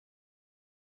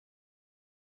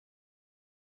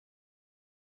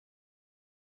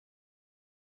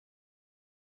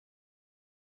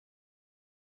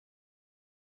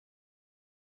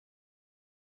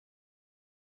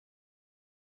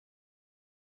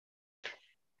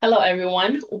Hello,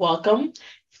 everyone. Welcome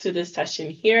to this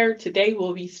session here. Today,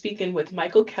 we'll be speaking with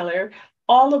Michael Keller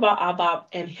all about ABAP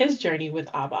and his journey with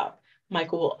ABAP.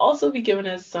 Michael will also be giving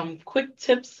us some quick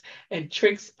tips and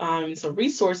tricks, some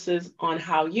resources on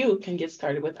how you can get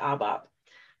started with ABAP.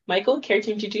 Michael, care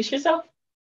to introduce yourself?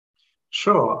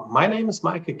 Sure. My name is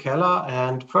Michael Keller,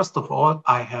 and first of all,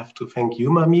 I have to thank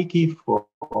you, Mamiki, for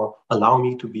allowing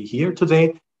me to be here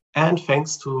today. And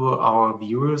thanks to our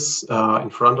viewers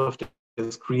in front of the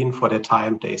screen for the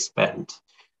time they spent.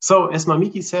 So, as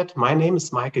Mamiki said, my name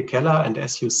is Michael Keller, and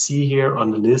as you see here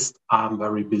on the list, I'm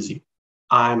very busy.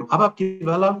 I'm ABAP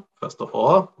developer, first of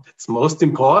all. It's most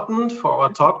important for our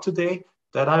talk today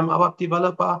that I'm ABAP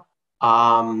developer.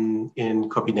 In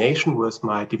combination with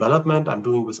my development I'm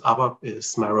doing with ABAP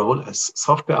is my role as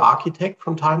software architect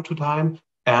from time to time.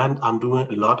 And I'm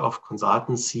doing a lot of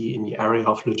consultancy in the area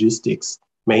of logistics,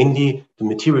 mainly the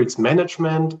materials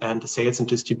management and the sales and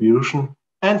distribution.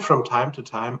 And from time to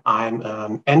time, I'm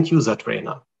an end user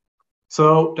trainer.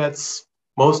 So that's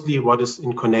mostly what is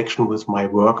in connection with my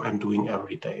work I'm doing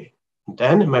every day. And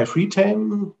then in my free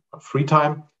time,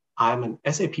 I'm an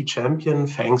SAP champion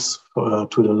thanks to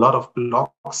a lot of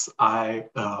blogs I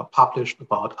published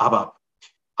about ABAP.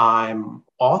 I'm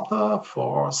author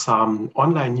for some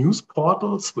online news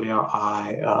portals where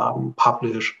I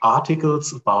publish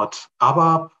articles about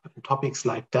ABAP and topics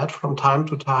like that from time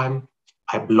to time.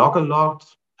 I blog a lot,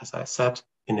 as I said,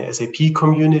 in the SAP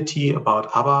community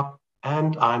about ABAP.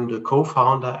 And I'm the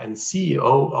co-founder and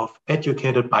CEO of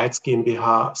Educated Bytes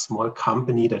GmbH, a small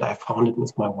company that I founded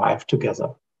with my wife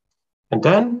together. And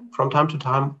then from time to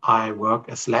time, I work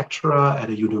as lecturer at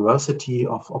a university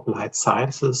of applied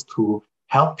sciences to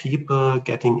help people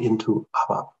getting into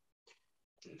ABAP.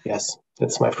 Yes,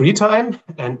 that's my free time.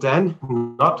 And then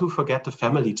not to forget the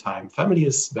family time. Family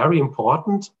is very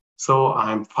important. So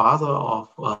I'm father of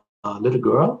a little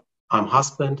girl, I'm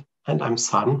husband, and I'm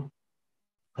son.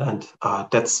 And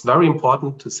that's very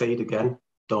important to say it again.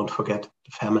 Don't forget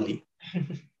the family.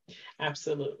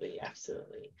 Absolutely,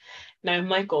 absolutely. Now,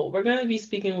 Michael, we're going to be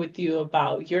speaking with you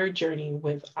about your journey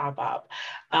with ABAP.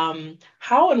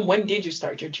 How and when did you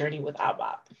start your journey with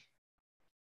ABAP?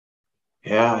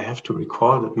 Yeah, I have to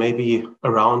recall that maybe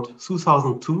around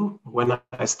 2002 when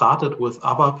I started with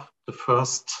ABAP, the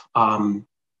first, I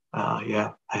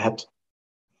had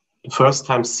the first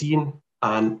time seen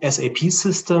an SAP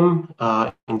system.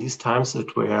 In these times,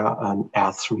 it were an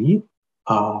R3.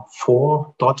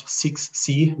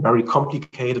 4.6c, very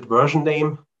complicated version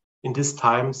name in these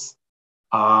times.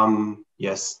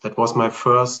 Yes, that was my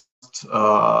first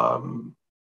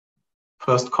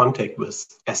contact with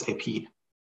SAP.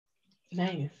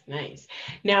 Nice, nice.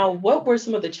 Now, what were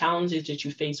some of the challenges that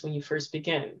you faced when you first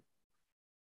began?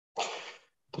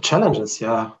 The challenges,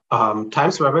 yeah.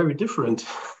 Times were very different.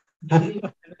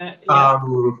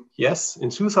 Yes, in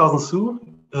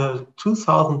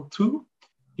 2002,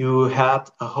 you had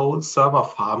a whole server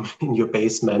farm in your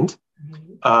basement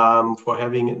for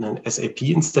having an SAP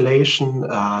installation,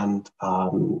 and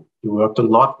you worked a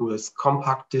lot with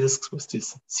compact discs, with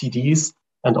these CDs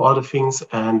and all the things.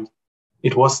 And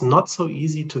it was not so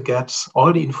easy to get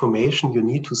all the information you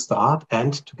need to start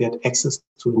and to get access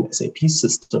to an SAP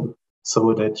system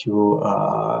so that you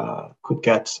could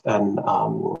get a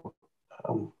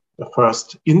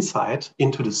first insight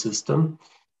into the system.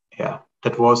 Yeah,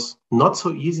 that was not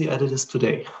so easy as it is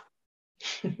today.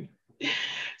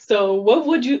 So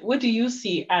what do you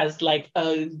see as like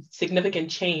a significant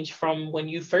change from when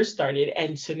you first started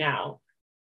and to now,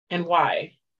 and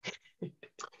why?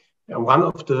 One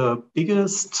of the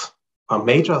biggest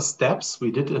major steps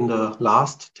we did in the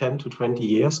last 10 to 20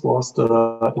 years was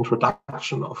the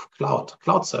introduction of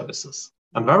cloud services.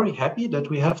 I'm very happy that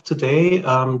we have today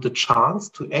the chance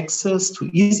to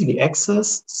easily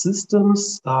access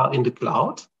systems in the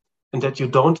cloud, and that you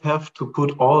don't have to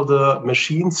put all the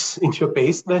machines in your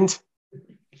basement.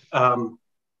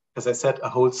 As I said, a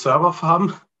whole server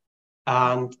farm,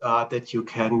 and that you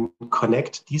can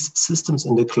connect these systems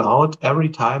in the cloud every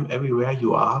time, everywhere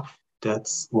you are.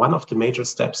 That's one of the major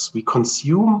steps. We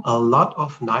consume a lot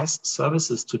of nice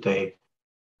services today,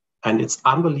 and it's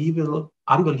unbelievable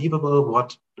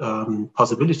what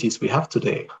possibilities we have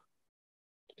today.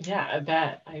 Yeah,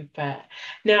 I bet.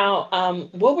 Now,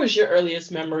 what was your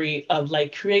earliest memory of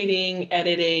like creating,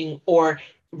 editing, or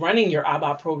running your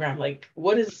ABAP program? Like,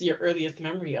 what is your earliest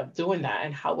memory of doing that,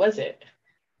 and how was it?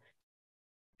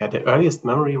 Yeah, the earliest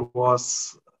memory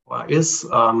is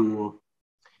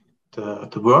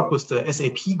the work with the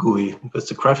SAP GUI, with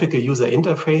the graphical user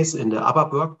interface in the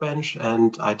ABAP workbench.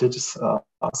 And I did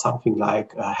something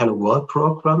like a Hello World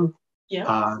program. Yeah.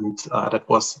 And that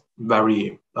was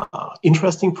very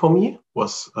interesting for me,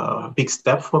 was a big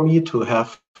step for me to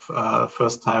have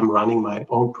first time running my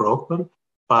own program.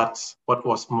 But what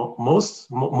was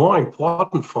more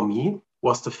important for me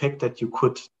was the fact that you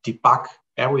could debug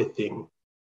everything.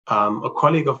 A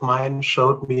colleague of mine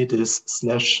showed me this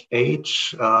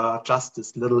 /h, just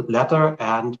this little letter,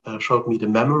 and showed me the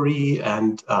memory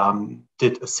and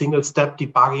did a single step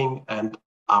debugging, and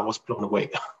I was blown away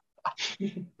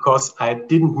because I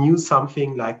didn't knew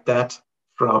something like that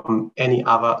from any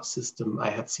other system I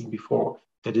had seen before.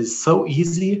 That is so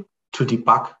easy to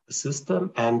debug a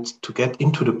system and to get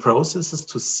into the processes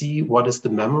to see what is the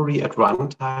memory at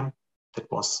runtime.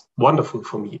 That was wonderful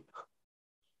for me.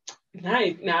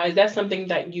 Nice. Now, is that something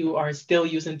that you are still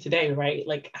using today, right?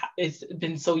 Like, it's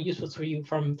been so useful for you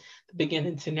from the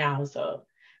beginning to now. So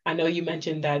I know you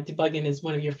mentioned that debugging is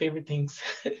one of your favorite things.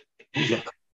 Yeah.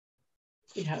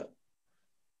 Yeah.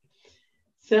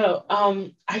 So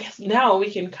I guess now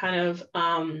we can kind of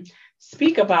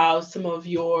speak about some of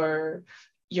your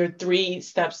 3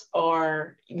 steps,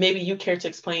 or maybe you care to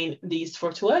explain these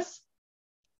to us?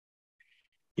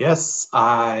 Yes,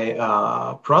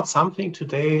 I brought something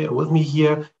today with me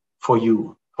here for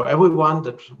you, for everyone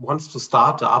that wants to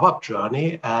start the ABAP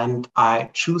journey. And I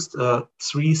choose a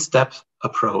 3-step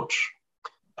approach.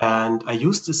 And I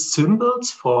use the symbols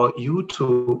for you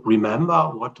to remember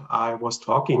what I was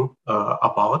talking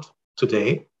about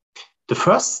today. The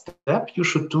first step you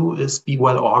should do is be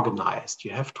well organized.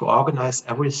 You have to organize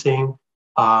everything.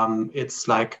 It's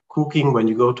like cooking. When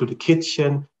you go to the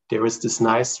kitchen, there is this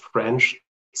nice French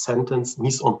sentence,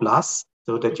 mise en place,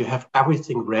 so that you have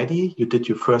everything ready. You did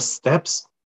your first steps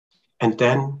and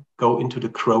then go into the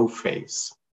grow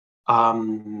phase.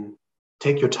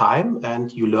 Take your time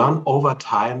and you learn over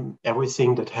time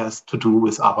everything that has to do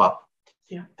with ABAP.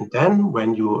 Yeah. And then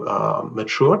when you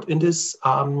matured in this,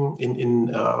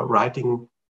 writing,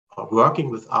 working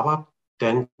with ABAP,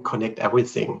 then connect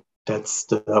everything. That's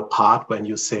the part when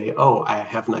you say, oh, I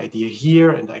have an idea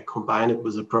here and I combine it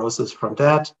with a process from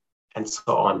that, and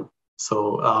so on.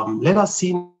 So let us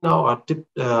see now, or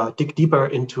dig deeper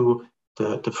into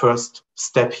the first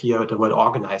step here, the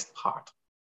well-organized part.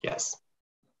 Yes.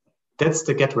 That's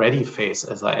the get ready phase,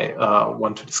 as I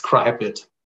want to describe it.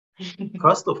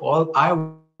 First of all, I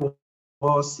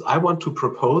want to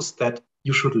propose that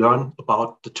you should learn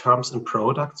about the terms and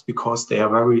products because they are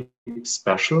very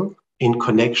special in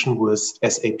connection with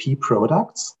SAP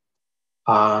products.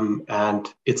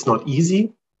 And it's not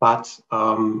easy, but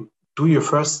do your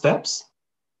first steps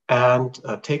and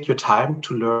take your time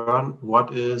to learn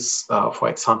what is, for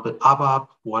example, ABAP,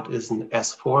 what is an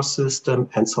S4 system,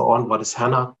 and so on, what is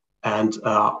HANA, and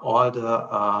all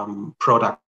the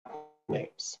product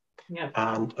names. Yeah.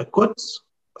 And a good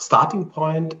starting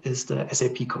point is the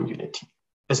SAP community.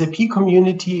 SAP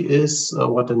community is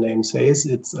what the name says.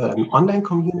 It's an online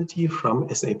community from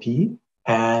SAP,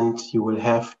 and you will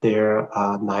have there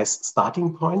nice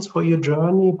starting points for your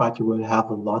journey, but you will have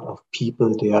a lot of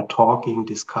people there talking,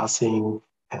 discussing,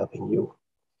 helping you.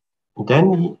 And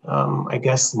then I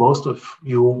guess most of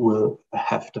you will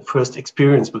have the first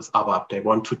experience with ABAP. They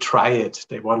want to try it.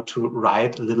 They want to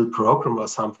write a little program or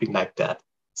something like that.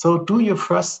 So do your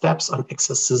first steps on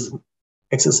Accessism.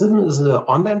 Accessism is an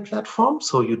online platform,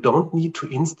 so you don't need to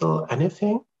install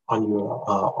anything on your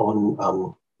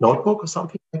own notebook or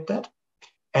something like that.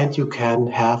 And you can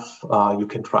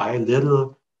try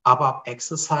little ABAP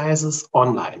exercises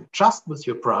online, just with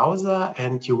your browser,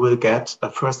 and you will get a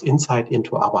first insight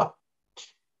into ABAP.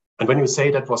 And when you say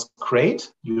that was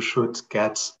great, you should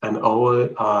get an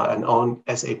own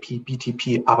SAP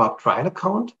BTP ABAP trial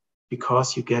account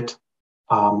because you get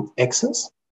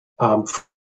access,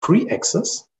 free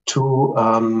access to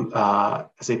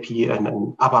SAP and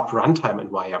an ABAP runtime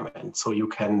environment. So you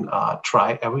can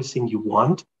try everything you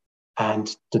want.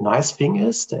 And the nice thing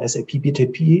is the SAP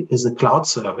BTP is a cloud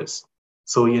service.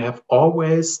 So you have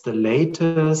always the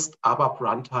latest ABAP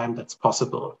runtime that's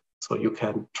possible. So you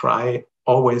can try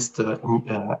always the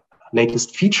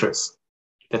latest features.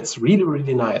 That's really,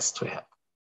 really nice to have.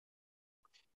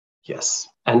 Yes.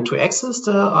 And to access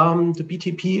the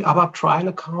BTP ABAP trial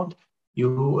account,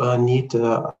 you need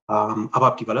the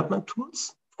ABAP development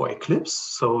tools for Eclipse.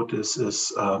 So this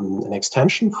is an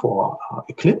extension for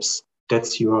Eclipse.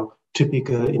 That's your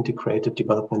typical integrated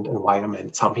development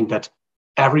environment, something that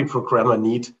every programmer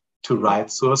needs to write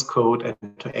source code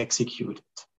and to execute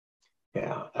it.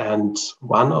 Yeah, and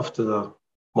one of the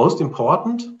most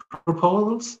important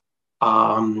proposals,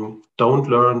 don't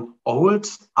learn old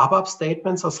ABAP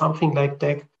statements or something like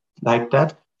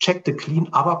that. Check the clean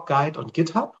ABAP guide on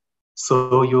GitHub.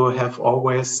 So you have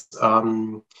always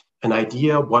an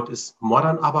idea what is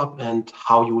modern ABAP and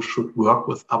how you should work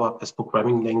with ABAP as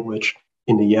programming language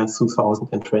in the year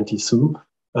 2022,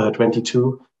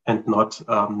 and not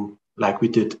like we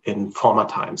did in former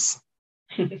times.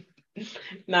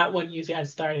 Not when you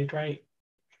guys started, right?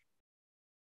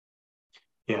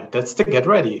 Yeah, that's the get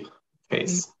ready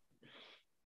phase. Mm-hmm.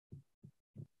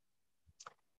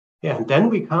 Yeah, and then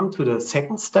we come to the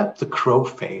second step, the grow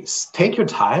phase. Take your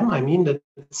time. I mean, that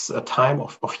it's a time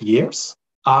of years.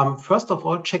 First of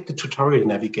all, check the tutorial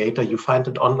navigator. You find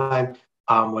it online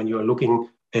when you're looking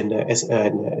in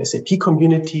the SAP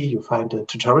community. You find the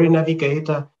tutorial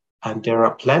navigator, and there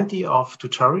are plenty of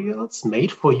tutorials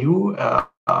made for you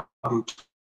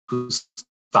to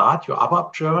start your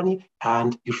ABAP journey,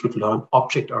 and you should learn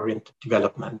object-oriented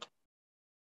development.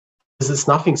 This is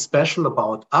nothing special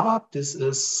about ABAP. This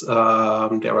is there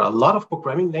are a lot of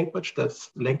programming languages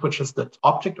that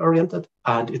object-oriented,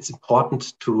 and it's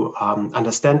important to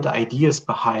understand the ideas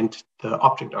behind the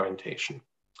object orientation.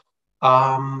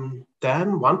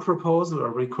 Then one proposal or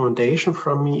recommendation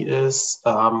from me is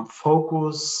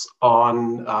focus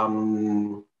on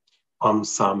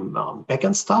some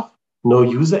backend stuff. No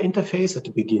user interface at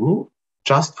the beginning.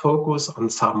 Just focus on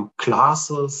some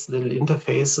classes, little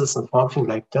interfaces, and something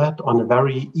like that on a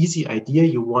very easy idea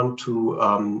you want to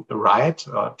write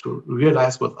to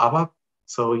realize with ABAP.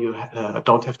 So you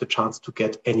don't have the chance to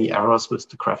get any errors with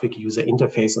the graphic user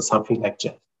interface or something like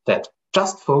that.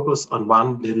 Just focus on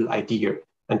one little idea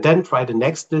and then try the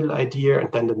next little idea and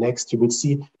then the next. You will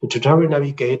see the tutorial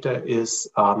navigator is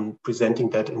presenting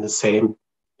that in the same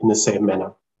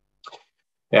manner.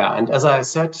 Yeah, and as I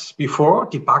said before,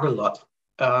 debug a lot.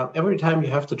 Every time you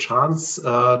have the chance,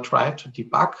 try to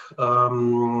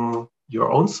debug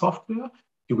your own software.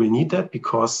 You will need that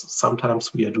because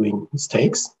sometimes we are doing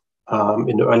mistakes.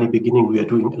 In the early beginning, we are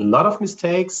doing a lot of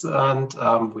mistakes, and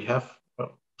we have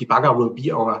debugger will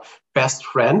be our best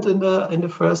friend in the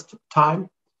first time.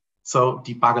 So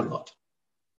debug a lot.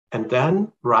 And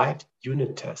then write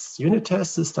unit tests. Unit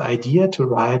tests is the idea to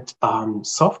write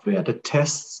software that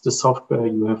tests the software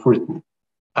you have written.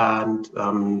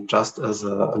 And just as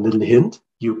a little hint,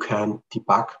 you can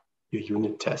debug your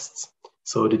unit tests.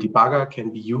 So the debugger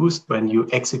can be used when you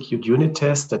execute unit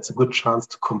tests. That's a good chance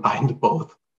to combine the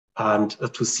both and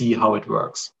to see how it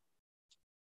works.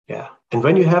 Yeah. And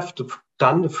when you have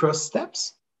done the first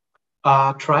steps,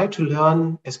 try to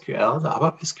learn SQL, the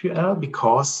ABAP SQL,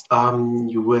 because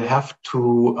you will have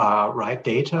to write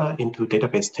data into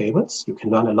database tables. You can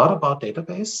learn a lot about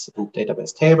database and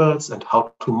database tables and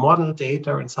how to model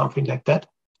data and something like that,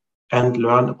 and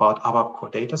learn about ABAP core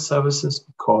data services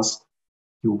because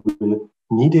you will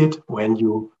need it when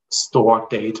you store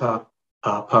data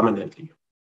permanently.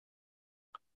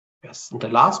 Yes, and the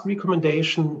last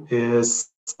recommendation is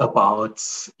about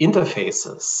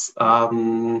interfaces.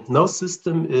 No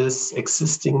system is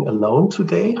existing alone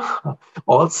today.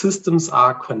 All systems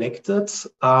are connected.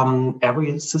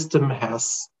 Every system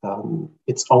has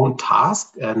its own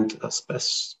task and a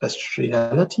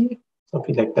speciality,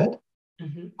 something like that.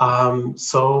 Mm-hmm.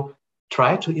 So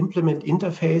try to implement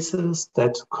interfaces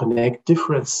that connect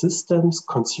different systems,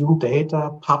 consume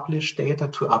data, publish data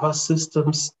to other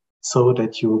systems so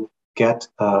that you get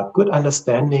a good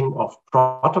understanding of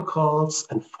protocols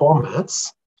and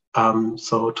formats.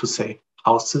 So to say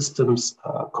how systems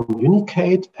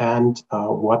communicate and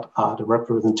what are the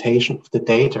representation of the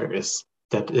data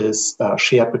that is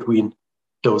shared between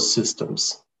those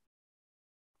systems.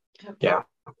 Yep. Yeah,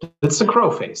 it's the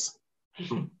grow phase.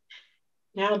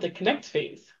 Now the connect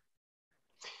phase.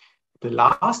 The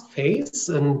last phase,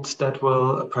 and that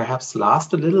will perhaps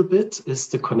last a little bit, is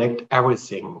to connect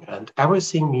everything. And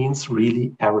everything means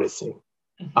really everything.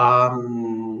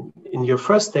 Mm-hmm. In your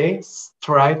first days,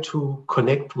 try to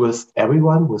connect with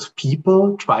everyone, with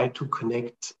people. Try to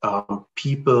connect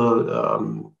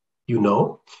people you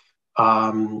know,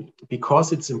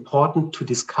 because it's important to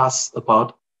discuss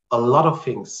about a lot of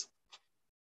things.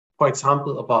 For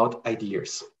example, about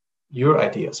ideas. Your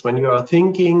ideas. When you are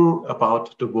thinking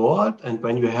about the world and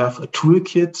when you have a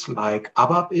toolkit like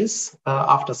ABAP is,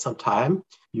 after some time,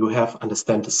 you have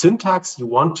understand the syntax, you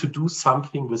want to do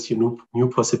something with your new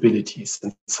possibilities.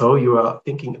 And so you are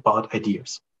thinking about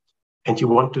ideas and you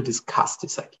want to discuss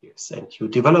these ideas and you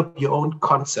develop your own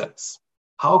concepts.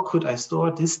 How could I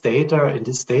store this data in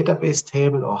this database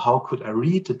table, or how could I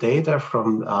read the data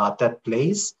from that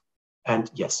place?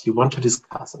 And yes, you want to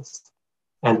discuss this.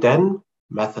 And then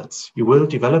methods. You will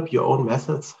develop your own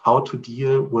methods, how to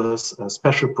deal with a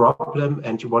special problem,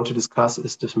 and you want to discuss,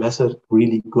 is this method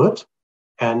really good?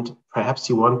 And perhaps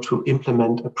you want to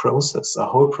implement a process. A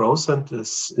whole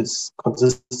process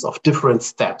consists of different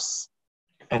steps.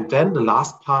 And then the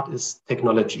last part is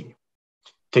technology.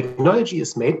 Technology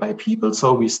is made by people,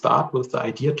 so we start with the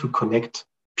idea to connect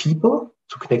people,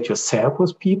 to connect yourself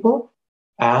with people,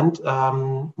 and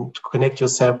to connect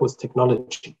yourself with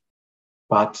technology.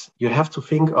 But you have to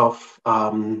think of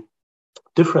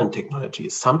different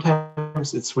technologies.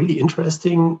 Sometimes it's really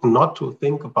interesting not to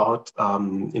think about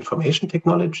information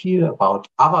technology, about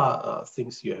other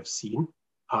things you have seen,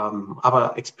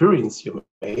 other experience you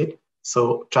made.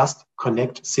 So just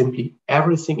connect simply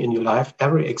everything in your life,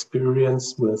 every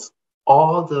experience with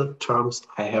all the terms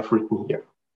I have written here.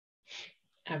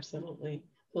 Absolutely.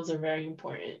 Those are very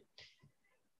important.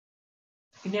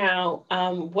 Now,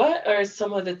 what are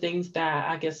some of the things that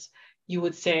I guess you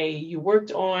would say you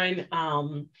worked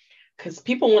on? Because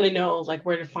people want to know like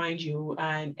where to find you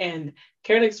and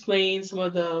care to explain some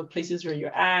of the places where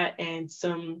you're at and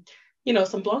some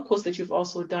blog posts that you've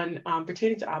also done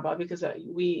pertaining to ABAP because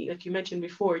we, like you mentioned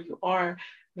before, you are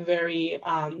very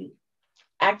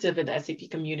active in the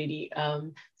SAP community.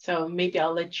 So maybe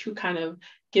I'll let you kind of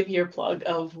give your plug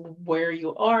of where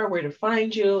you are, where to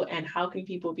find you, and how can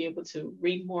people be able to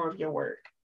read more of your work.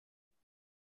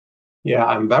 Yeah,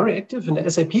 I'm very active in the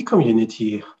SAP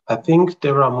community. I think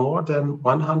there are more than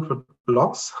 100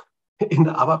 blogs in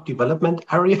the ABAP development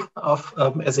area of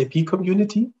SAP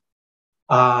community.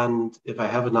 And if I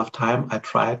have enough time, I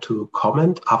try to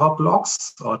comment other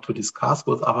blogs or to discuss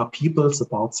with other peoples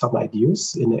about some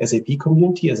ideas in the SAP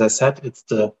community. As I said, it's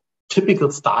the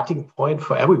typical starting point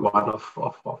for everyone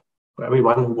for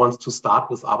everyone who wants to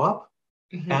start with ABAP.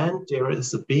 Mm-hmm. And there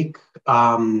is a big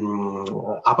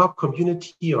ABAP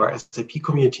community or SAP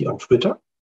community on Twitter.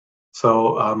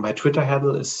 So my Twitter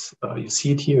handle is, you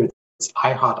see it here, it's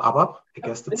I Heart ABAP. I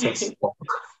guess it says,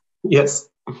 yes.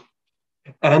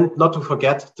 And not to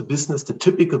forget the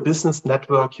typical business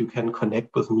network. You can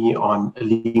connect with me on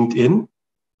LinkedIn.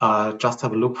 Just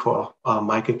have a look for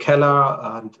Michael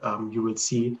Keller and you will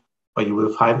see, or you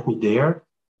will find me there.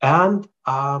 And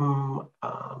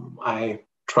I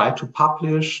try to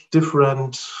publish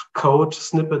different code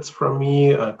snippets from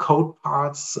me, code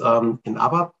parts in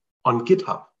ABAP on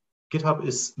GitHub. GitHub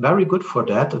is very good for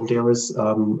that, and there is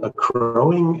a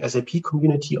growing SAP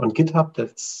community on GitHub.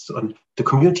 The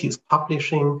community is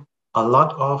publishing a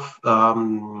lot of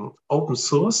open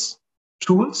source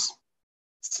tools.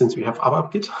 Since we have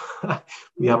ABAP Git,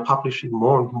 we are publishing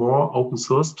more and more open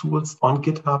source tools on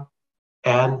GitHub,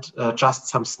 and just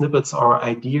some snippets or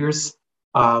ideas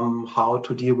how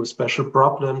to deal with special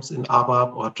problems in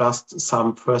ABAP, or just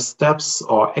some first steps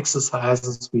or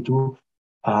exercises we do.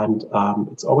 And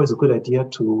it's always a good idea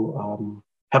to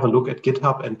have a look at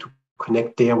GitHub and to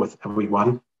connect there with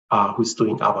everyone who's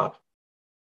doing ABAP.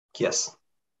 Yes.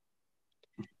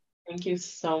 Thank you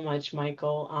so much,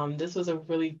 Michael. This was a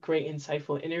really great,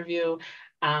 insightful interview.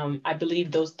 I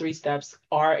believe those three steps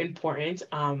are important.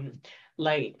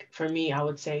 Like for me, I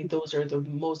would say those are the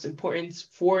most important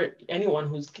for anyone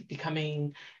who's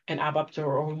becoming an ABAP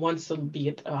or wants to be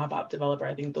an ABAP developer.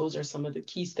 I think those are some of the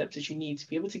key steps that you need to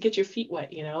be able to get your feet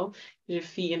wet, get your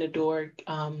feet in the door,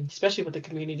 especially with the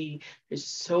community. There's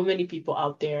so many people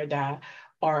out there that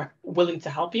are willing to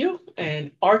help you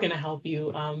and are going to help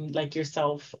you, like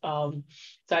yourself. So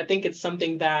I think it's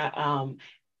something that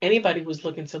anybody who's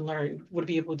looking to learn would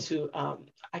be able to,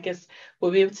 I guess,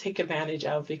 will be able to take advantage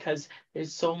of, because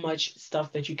there's so much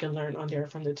stuff that you can learn on there,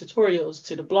 from the tutorials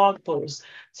to the blog posts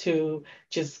to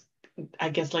just, I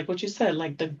guess, like what you said,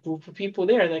 like the group of people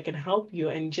there that can help you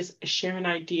and just sharing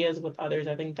ideas with others.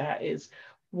 I think that is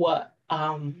what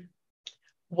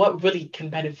really can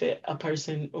benefit a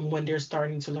person when they're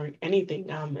starting to learn anything.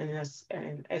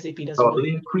 And SAP does really.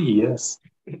 Totally agree. Yes.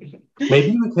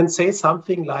 Maybe you can say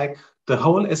something like the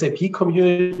whole SAP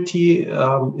community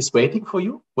is waiting for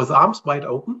you with arms wide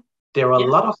open. There are a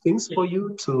lot of things for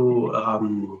you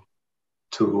to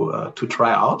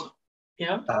try out.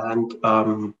 Yeah.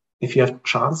 And if you have a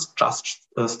chance, just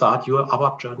start your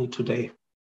ABAP journey today.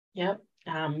 Yep.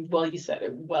 Well, you said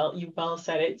it. Well, you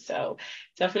said it. So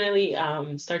definitely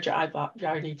start your ABAP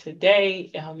journey today.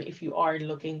 If you are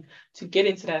looking to get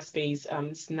into that space,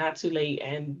 it's not too late.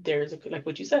 And there's like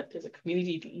what you said, there's a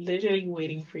community literally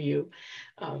waiting for you.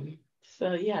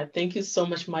 So yeah, thank you so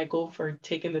much, Michael, for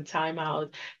taking the time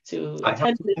out to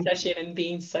attend this session and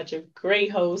being such a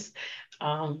great host.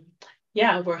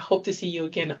 Yeah, we hope to see you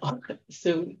again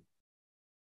soon.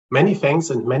 Many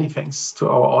thanks, and many thanks to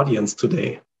our audience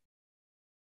today.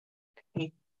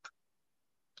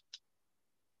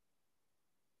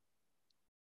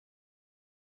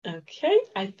 Okay,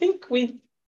 I think we